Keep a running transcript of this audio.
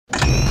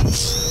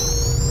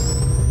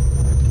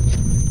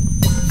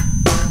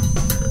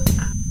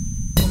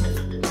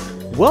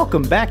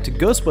Welcome back to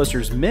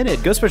Ghostbusters Minute.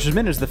 Ghostbusters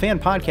Minute is the fan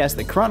podcast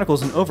that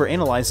chronicles and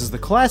overanalyzes the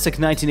classic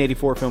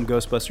 1984 film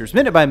Ghostbusters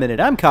minute by minute.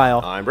 I'm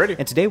Kyle. I'm Brady.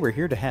 And today we're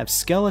here to have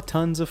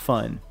skeletons of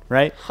fun,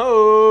 right?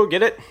 Oh,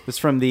 get it? It's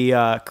from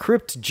the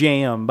Crypt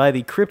Jam by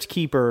the Crypt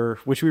Keeper,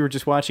 which we were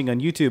just watching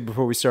on YouTube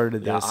before we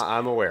started this. Yeah,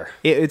 I'm aware.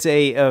 It's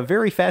a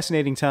very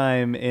fascinating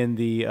time in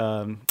the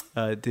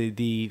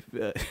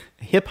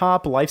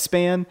hip-hop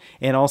lifespan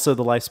and also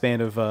the lifespan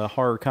of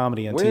horror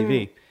comedy on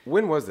TV.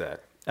 When was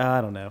that?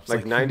 I don't know. It's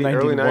like 90,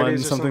 early 90s or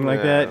something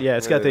like that. Yeah,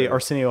 it's got the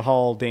Arsenio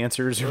Hall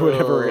dancers or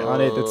whatever on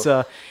it.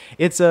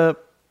 It's a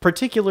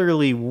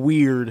particularly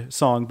weird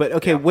song. But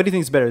okay, What do you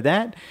think is better?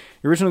 That,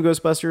 the original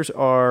Ghostbusters,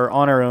 are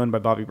On Our Own by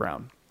Bobby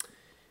Brown?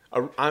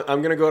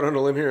 I'm going to go out on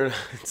a limb here and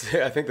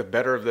say I think the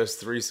better of those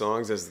three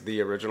songs is the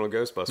original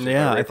Ghostbusters.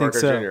 Yeah, Ray I think Parker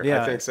so. Jr.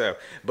 Yeah. I think so.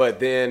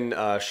 But then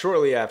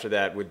shortly after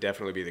that would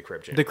definitely be the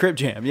Crypt Jam. The Crypt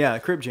Jam, yeah,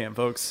 Crypt Jam,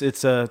 folks.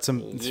 It's a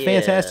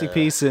fantastic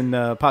piece in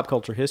pop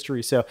culture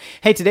history. So,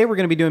 hey, today we're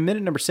going to be doing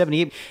minute number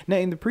 78. Now,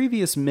 in the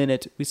previous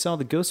minute, we saw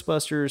the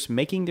Ghostbusters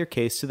making their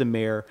case to the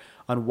mayor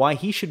on why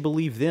he should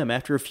believe them.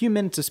 After a few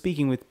minutes of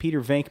speaking with Peter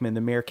Venkman,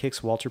 the mayor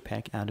kicks Walter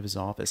Peck out of his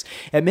office.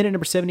 At minute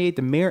number 78,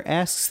 the mayor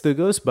asks the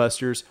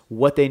Ghostbusters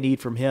what they need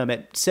from him.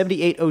 At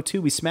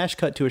 78:02, we smash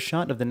cut to a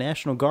shot of the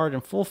National Guard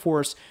in full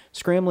force,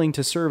 scrambling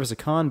to serve as a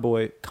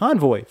convoy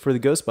for the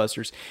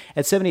Ghostbusters.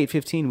 At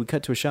 78:15, we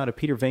cut to a shot of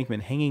Peter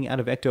Venkman hanging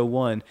out of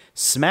Ecto-1,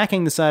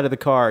 smacking the side of the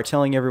car,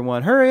 telling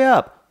everyone, "Hurry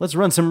up! Let's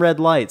run some red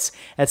lights."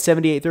 At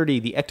 78:30,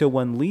 the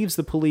Ecto-1 leaves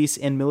the police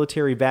and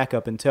military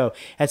backup in tow.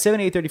 At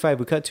 78:35,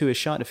 we cut to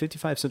a shot of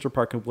 55 Central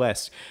Park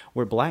West,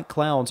 where black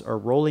clouds are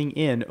rolling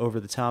in over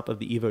the top of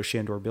the Evo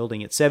Shandor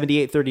building. At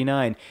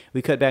 78:39,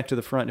 we cut back to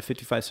the front of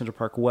 55 Central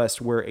Park West,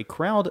 where a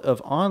crowd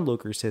of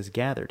onlookers has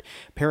gathered.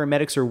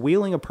 Paramedics are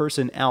wheeling a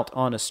person out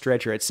on a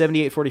stretcher. At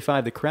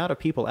 78:45, the crowd of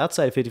people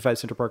outside of 55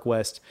 Central Park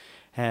West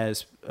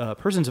has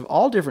persons of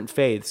all different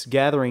faiths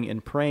gathering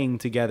and praying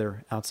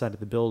together outside of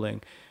the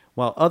building,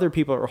 while other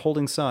people are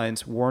holding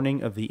signs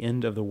warning of the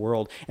end of the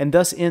world. And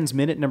thus ends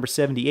minute number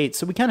 78.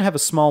 So we kind of have a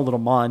small little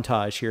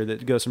montage here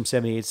that goes from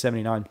 78 to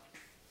 79.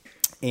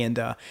 And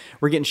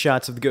we're getting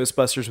shots of the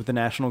Ghostbusters with the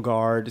National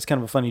Guard. It's kind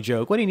of a funny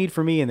joke. What do you need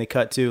from me? And they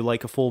cut to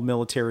like a full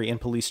military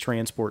and police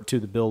transport to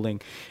the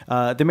building.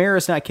 The mayor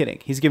is not kidding.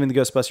 He's giving the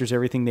Ghostbusters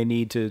everything they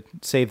need to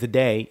save the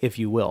day, if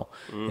you will,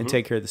 and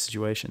take care of the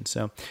situation.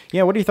 So,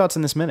 yeah, what are your thoughts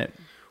on this minute?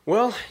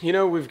 Well,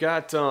 we've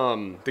got the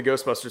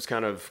Ghostbusters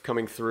kind of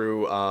coming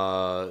through,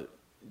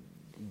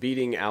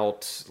 beating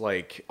out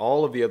like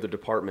all of the other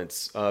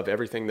departments of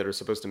everything that are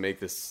supposed to make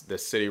this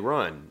city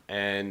run,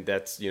 and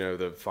that's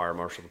the fire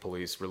marshal, the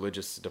police,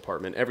 religious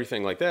department,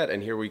 everything like that.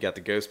 And here we got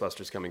the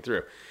Ghostbusters coming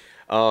through.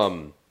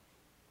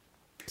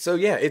 So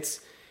yeah, it's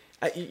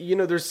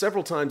there's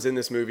several times in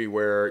this movie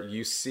where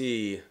you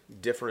see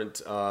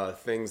different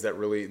things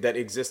that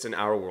exist in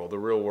our world, the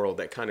real world,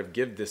 that kind of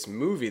give this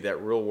movie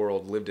that real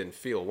world lived in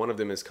feel. One of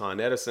them is Con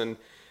Edison.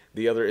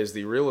 The other is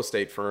the real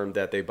estate firm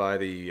that they buy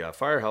the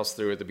firehouse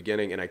through at the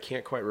beginning, and I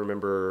can't quite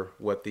remember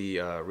what the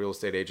real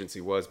estate agency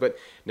was. But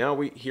now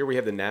we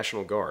have the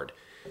National Guard,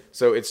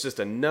 so it's just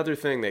another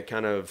thing that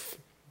kind of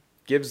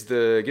gives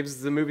the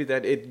movie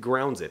that it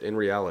grounds it in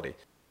reality.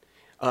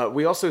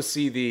 We also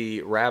see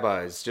the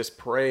rabbis just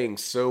praying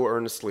so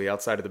earnestly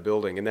outside of the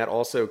building, and that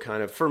also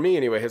kind of, for me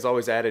anyway, has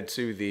always added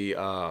to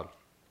the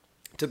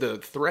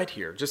threat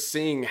here. Just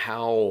seeing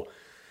how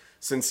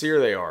sincere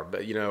they are,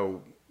 but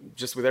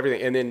just with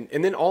everything,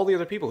 and then all the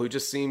other people who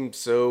just seem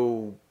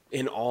so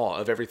in awe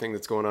of everything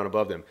that's going on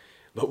above them.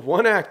 But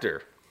one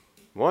extra,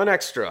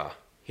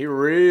 he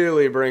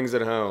really brings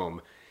it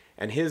home,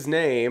 and his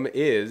name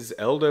is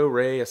Eldo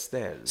Ray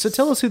Estes. So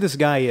tell us who this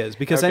guy is,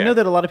 because I know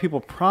that a lot of people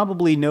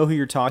probably know who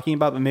you're talking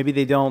about, but maybe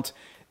they don't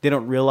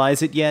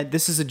realize it yet.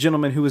 This is a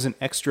gentleman who was an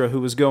extra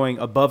who was going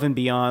above and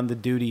beyond the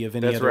duty of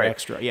any other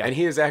extra. Yeah, and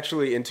he is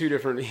actually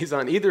he's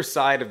on either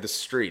side of the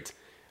street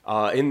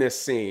in this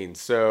scene.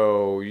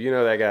 So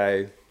that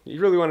guy, he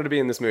really wanted to be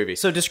in this movie.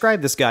 So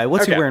describe this guy.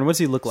 What's he wearing? What's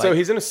he look like? So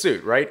he's in a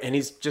suit, right? And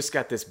he's just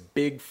got this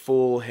big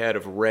full head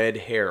of red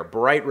hair,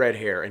 bright red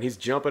hair, and he's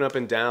jumping up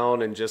and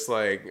down and just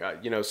like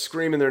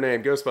screaming their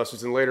name,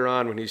 Ghostbusters. And later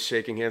on when he's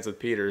shaking hands with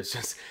Peter, it's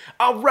just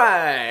all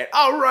right,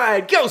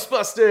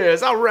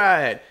 Ghostbusters, all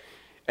right.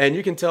 And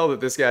you can tell that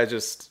this guy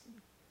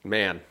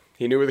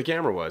he knew where the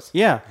camera was.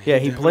 Yeah,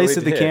 he plays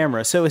to the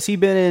camera. So has he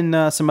been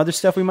in some other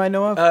stuff we might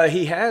know of?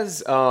 He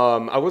has.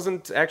 I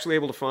wasn't actually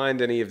able to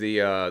find any of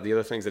the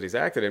other things that he's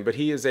acted in, but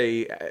he is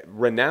a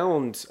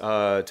renowned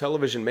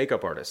television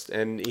makeup artist.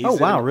 And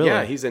he's really?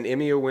 Yeah, he's an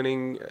Emmy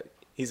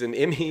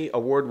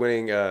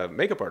award-winning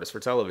makeup artist for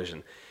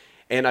television.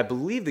 And I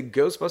believe the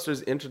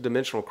Ghostbusters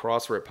Interdimensional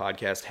Crossrip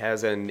podcast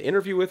has an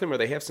interview with him, or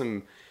they have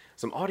some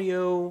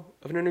audio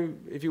of an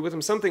interview with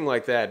him, something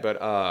like that.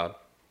 But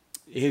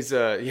he's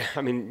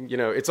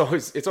it's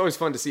always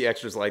fun to see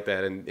extras like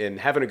that and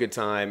having a good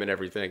time and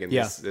everything. And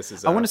this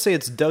is I want to say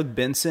it's Doug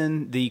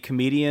Benson, the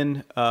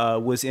comedian,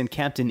 was in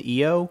Captain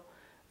EO.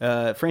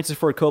 Francis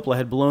Ford Coppola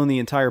had blown the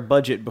entire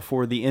budget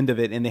before the end of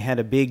it, and they had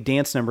a big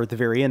dance number at the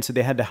very end, so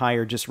they had to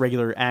hire just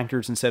regular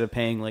actors instead of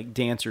paying like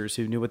dancers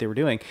who knew what they were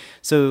doing.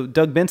 So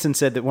Doug Benson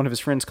said that one of his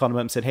friends called him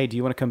up and said, "Hey, do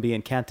you want to come be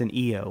in Captain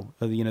EO,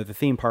 the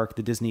theme park,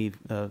 the Disney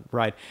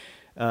ride?"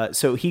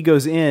 So he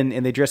goes in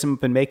and they dress him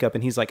up in makeup,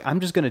 and he's like, "I'm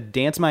just going to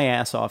dance my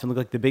ass off and look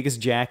like the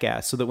biggest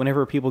jackass so that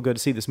whenever people go to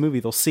see this movie,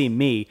 they'll see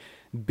me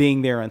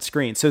being there on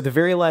screen." So the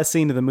very last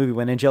scene of the movie,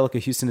 when Angelica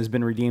Houston has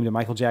been redeemed and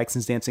Michael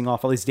Jackson's dancing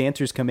off, all these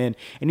dancers come in,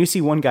 and you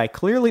see one guy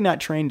clearly not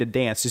trained to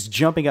dance, just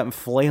jumping up and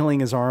flailing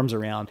his arms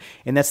around,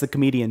 and that's the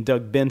comedian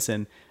Doug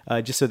Benson,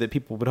 just so that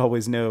people would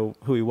always know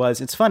who he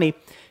was. It's funny,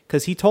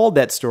 because he told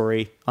that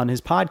story on his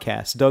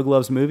podcast, Doug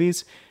Loves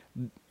Movies,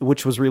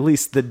 which was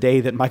released the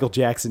day that Michael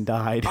Jackson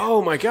died.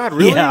 Oh my God,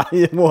 really? Yeah,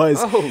 it was.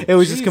 Oh, it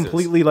was Jesus. just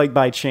completely like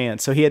by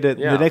chance. So he had to,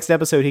 Yeah. the next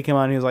episode he came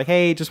on and he was like,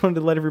 "Hey, just wanted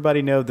to let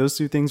everybody know those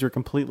two things are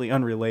completely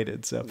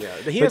unrelated." So Yeah,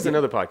 he has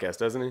another podcast,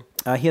 doesn't he?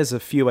 he has a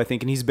few, I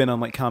think, and he's been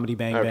on like Comedy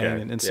Bang Okay.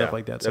 Bang and stuff Yeah.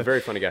 like that. A So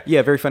very funny guy.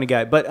 Yeah, very funny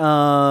guy. But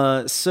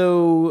our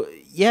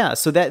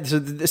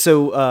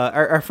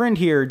friend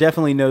here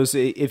definitely knows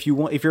if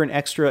you're an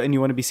extra and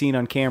you want to be seen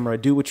on camera,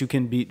 do what you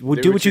can do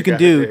what you can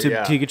gotta do do,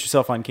 yeah. to get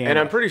yourself on camera. And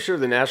I'm pretty sure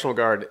the National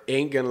Guard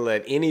ain't gonna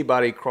let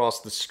anybody cross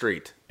the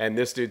street. And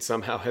this dude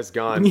somehow has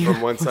gone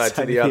from one side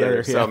to the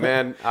other. So yeah.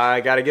 man,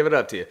 I got to give it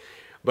up to you.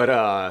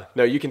 But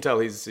no, you can tell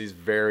he's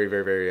very,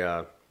 very,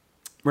 very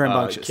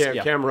rambunctious,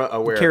 yeah. camera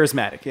aware,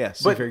 charismatic. Yes,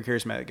 he's a But- very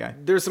charismatic guy.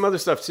 There's some other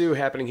stuff too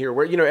happening here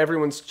where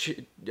everyone's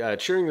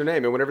cheering their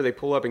name, and whenever they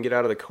pull up and get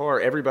out of the car,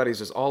 everybody's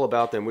just all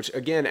about them, which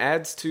again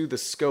adds to the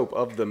scope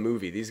of the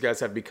movie. These guys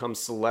have become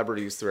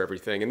celebrities through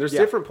everything, and there's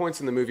different points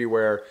in the movie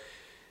where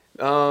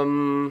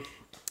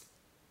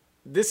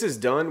this is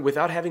done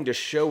without having to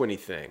show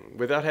anything,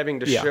 without having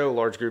to show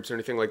large groups or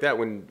anything like that.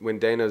 When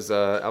Dana's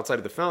outside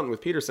of the fountain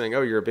with Peter saying,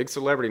 "Oh, you're a big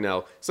celebrity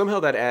now," somehow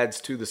that adds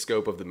to the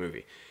scope of the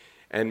movie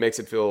and makes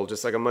it feel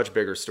just like a much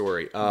bigger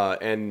story.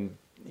 And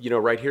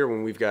right here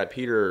when we've got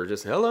Peter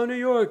just "Hello, New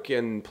York"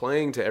 and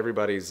playing to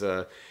everybody's,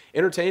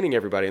 entertaining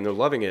everybody, and they're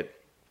loving it.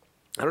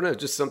 I don't know,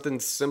 just something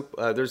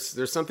simple.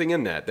 There's something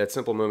in that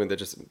simple moment that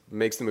just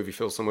makes the movie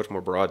feel so much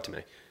more broad to me.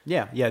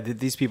 Yeah.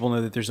 These people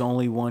know that there's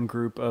only one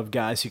group of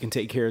guys who can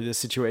take care of this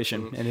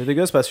situation, and they're the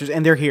Ghostbusters,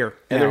 and they're here.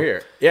 And now. they're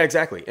here. Yeah,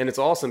 exactly. And it's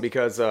awesome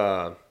because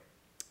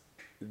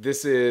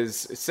this is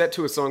set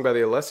to a song by the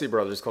Alessi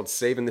Brothers called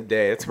 "Saving the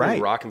Day." It's a really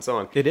Right. rocking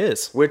song. It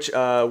is. Which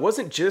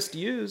wasn't just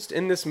used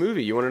in this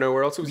movie. You want to know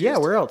where else it was used? Yeah,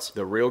 where else?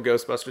 The real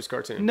Ghostbusters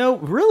cartoon. No,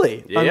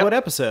 really? On Yep. what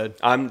episode?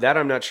 I'm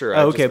not sure.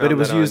 I Oh, just okay, but found it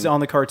was that used on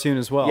the cartoon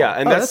as well. Yeah,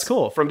 and oh, that's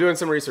cool. From doing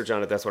some research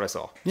on it, that's what I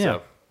saw. Yeah.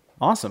 So,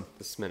 Awesome.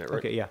 this minute, right?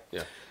 Okay, yeah.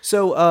 Yeah.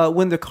 So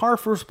when the car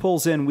first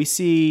pulls in, we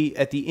see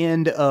at the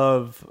end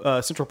of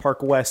Central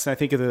Park West, and I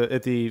think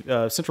at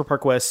the Central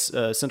Park West,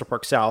 Central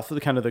Park South,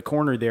 the kind of the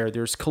corner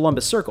there's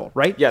Columbus Circle,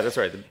 right? Yeah, that's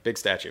right. The big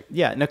statue.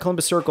 Yeah. Now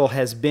Columbus Circle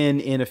has been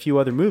in a few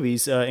other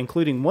movies,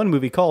 including one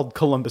movie called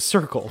Columbus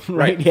Circle,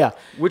 right? Yeah.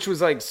 Which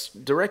was like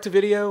direct to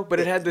video, but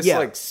it had this Yeah.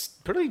 like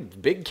pretty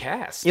big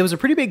cast. It was a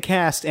pretty big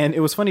cast, and it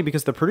was funny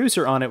because the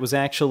producer on it was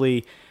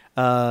actually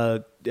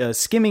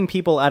skimming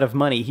people out of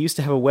money. He used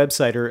to have a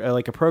website or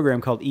like a program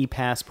called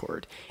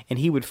ePassport, and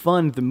he would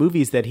fund the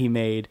movies that he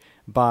made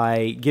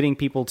by getting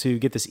people to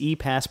get this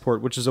ePassport,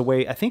 which is a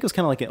way, I think it was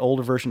kind of like an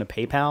older version of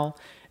PayPal.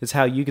 It's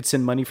how you could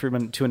send money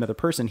to another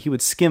person. He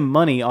would skim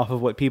money off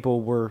of what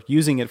people were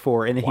using it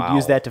for, and then he'd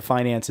use that to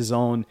finance his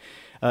own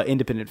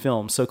independent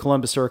films. So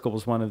Columbus Circle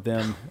was one of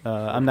them.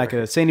 I'm not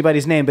going to say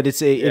anybody's name, but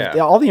it's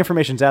all the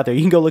information's out there.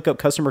 You can go look up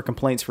customer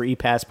complaints for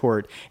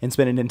ePassport and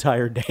spend an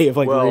entire day of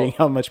reading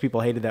how much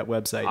people hated that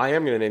website. I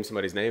am going to name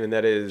somebody's name, and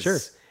that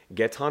is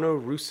Gaetano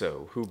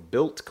Russo, who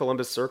built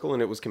Columbus Circle,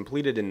 and it was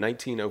completed in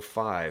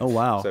 1905. Oh,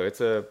 wow. So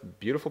it's a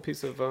beautiful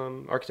piece of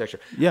architecture.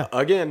 Yeah.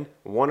 Again,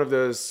 one of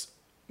those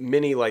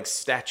many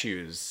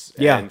statues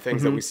Yeah. and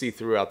things that we see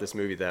throughout this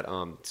movie, that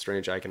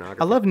strange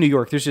iconography. I love New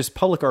York. There's just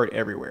public art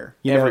everywhere.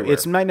 You know, Everywhere.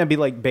 it might not be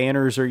like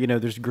banners or,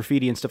 there's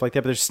graffiti and stuff like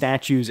that, but there's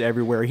statues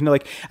everywhere.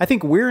 I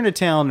think we're in a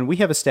town and we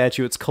have a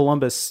statue. It's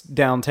Columbus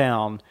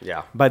downtown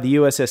by the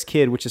USS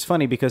Kidd, which is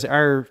funny because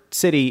our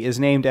city is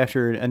named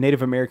after a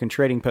Native American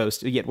trading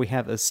post, yet we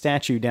have a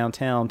statue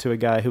downtown to a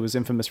guy who was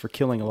infamous for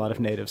killing a lot of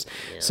natives.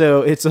 Yeah.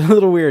 So it's a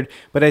little weird,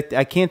 but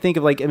I can't think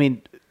of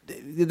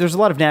there's a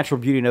lot of natural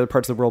beauty in other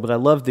parts of the world, but I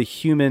love the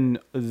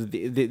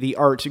the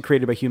art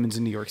created by humans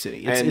in New York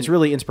City. It's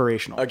really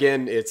inspirational.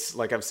 Again, it's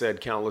like I've said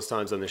countless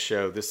times on the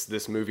show,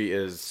 this movie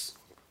is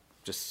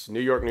just New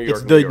York.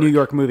 It's the New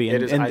York movie.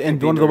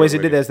 And one of the ways they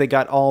did that is they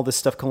got all this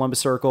stuff, Columbus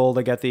Circle,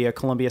 they got the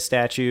Columbia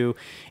statue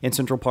in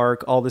Central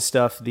Park, all this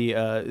stuff, the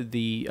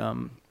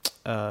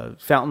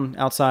fountain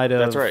outside of...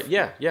 That's right.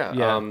 Yeah.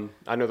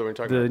 I know the one you're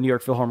talking about. The New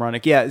York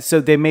Philharmonic. Yeah, so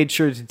they made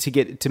sure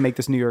to make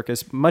this New York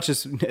as much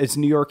as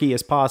New York-y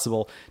as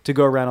possible, to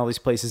go around all these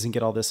places and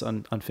get all this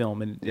on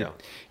film. And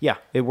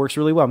it works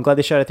really well. I'm glad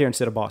they shot it there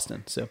instead of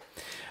Boston. So,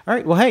 all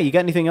right. Well, hey, you got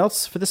anything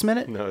else for this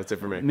minute? No, that's it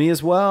for me. Me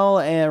as well,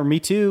 or me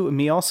too.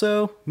 Me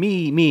also.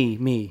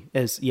 Me.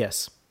 As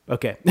yes.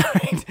 Okay. All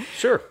right.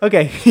 Sure.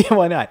 Okay. Yeah,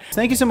 why not?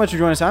 Thank you so much for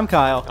joining us. I'm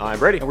Kyle. I'm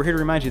Brady. And we're here to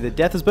remind you that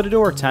death is but a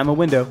door, time a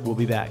window. We'll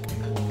be back.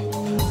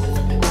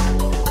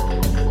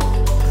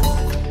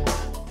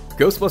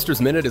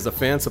 Ghostbusters Minute is a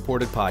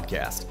fan-supported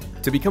podcast.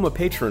 To become a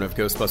patron of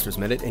Ghostbusters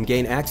Minute and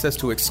gain access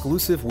to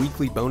exclusive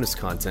weekly bonus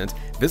content,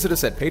 visit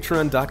us at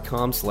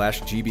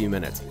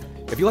patreon.com/gbminute.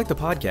 If you like the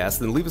podcast,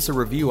 then leave us a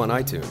review on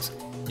iTunes.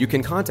 You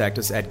can contact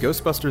us at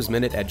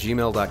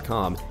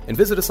ghostbustersminute@gmail.com and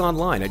visit us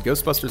online at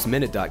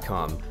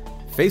ghostbustersminute.com,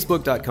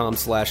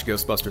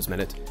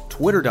 facebook.com/ghostbustersminute,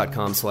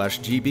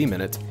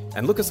 twitter.com/gbminute,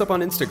 and look us up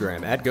on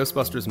Instagram at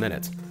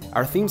ghostbustersminute.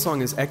 Our theme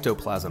song is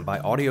Ectoplasm by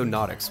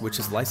Audionautics, which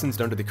is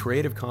licensed under the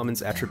Creative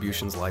Commons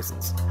Attributions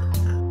license.